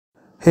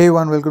Hey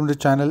everyone, welcome to the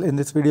channel. In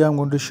this video I'm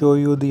going to show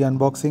you the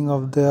unboxing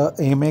of the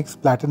Amex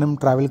Platinum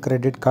Travel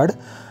Credit Card.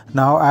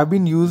 Now I've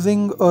been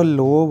using a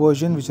lower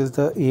version, which is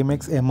the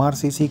Amex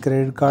MRCC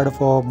credit card,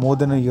 for more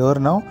than a year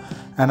now,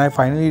 and I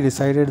finally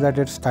decided that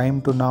it's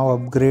time to now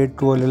upgrade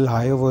to a little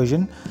higher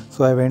version.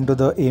 So I went to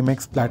the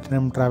Amex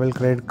Platinum Travel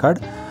Credit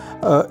Card.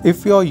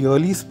 If your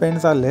yearly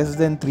spends are less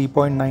than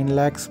 3.9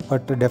 lakhs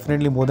but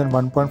definitely more than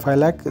 1.5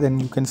 lakh, then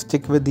you can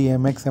stick with the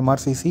Amex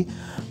MRCC.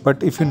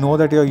 But if you know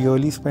that your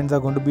yearly spends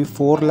are going to be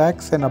 4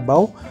 lakhs and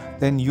above,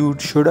 then you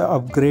should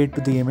upgrade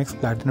to the Amex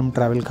Platinum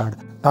Travel Card.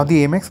 Now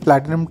the Amex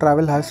Platinum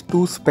Travel has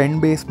two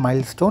spend-based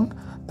milestones.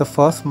 The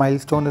first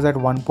milestone is at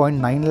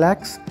 1.9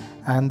 lakhs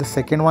and the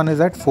second one is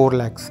at 4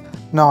 lakhs.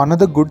 Now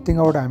another good thing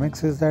about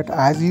Amex is that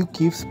as you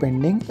keep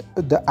spending,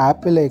 the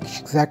app will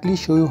exactly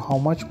show you how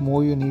much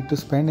more you need to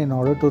spend in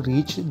order to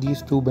reach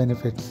these two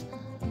benefits.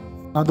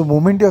 Now the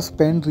moment your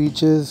spend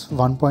reaches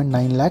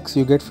 1.9 lakhs,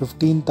 you get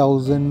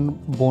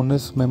 15,000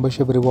 bonus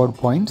membership reward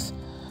points.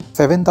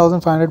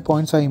 7,500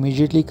 points are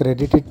immediately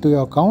credited to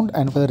your account,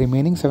 and for the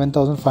remaining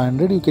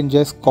 7,500 you can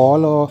just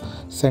call or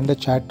send a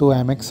chat to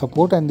Amex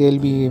support and they'll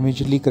be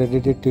immediately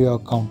credited to your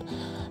account.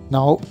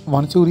 Now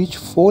once you reach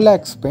 4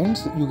 lakh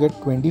spends, you get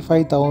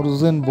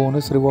 25,000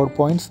 bonus reward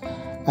points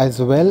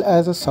as well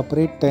as a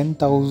separate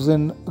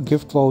 10,000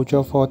 gift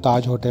voucher for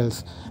Taj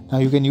Hotels. Now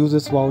you can use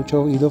this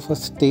voucher either for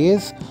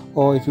stays,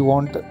 or if you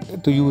want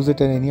to use it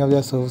in any of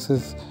their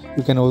services,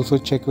 you can also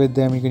check with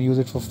them. You can use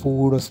it for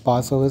food or spa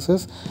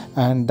services,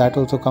 and that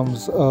also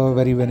comes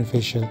very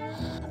beneficial.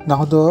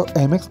 Now the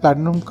Amex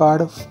Platinum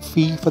card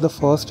fee for the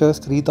first year is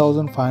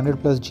 3,500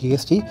 plus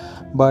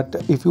GST, but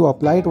if you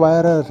apply it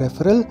via a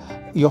referral,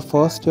 your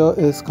first year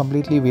is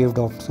completely waived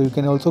off. So you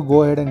can also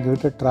go ahead and give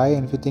it a try,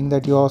 and if you think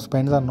that your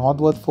spends are not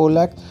worth 4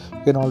 lakh,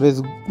 you can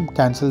always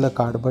cancel the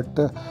card.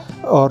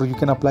 Or you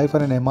can apply for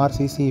an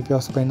MRCC if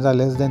your spends are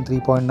less than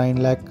 3.9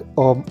 lakh,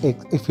 or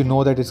if you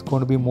know that it's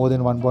going to be more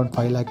than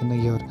 1.5 lakh in a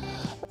year.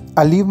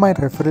 I'll leave my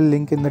referral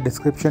link in the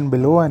description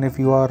below, and if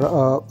you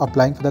are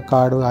applying for the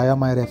card via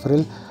my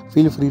referral,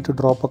 feel free to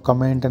drop a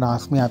comment and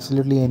ask me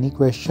absolutely any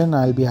question.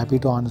 I'll be happy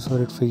to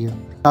answer it for you.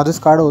 Now this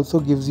card also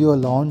gives you a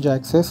lounge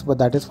access, but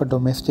that is for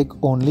domestic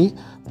only.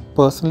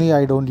 Personally,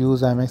 I don't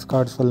use Amex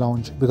cards for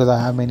lounge because I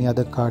have many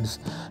other cards.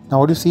 Now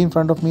what you see in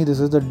front of me, this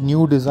is the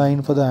new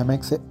design for the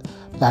Amex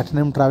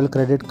Platinum Travel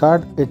Credit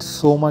Card. It's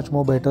so much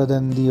more better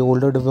than the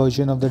older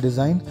version of the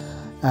design,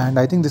 and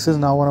I think this is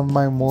now one of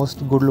my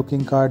most good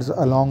looking cards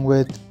along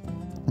with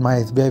my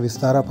SBI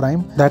Vistara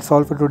Prime. That's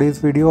all for today's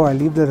video. I'll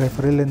leave the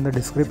referral in the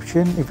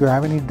description. If you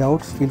have any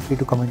doubts, feel free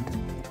to comment.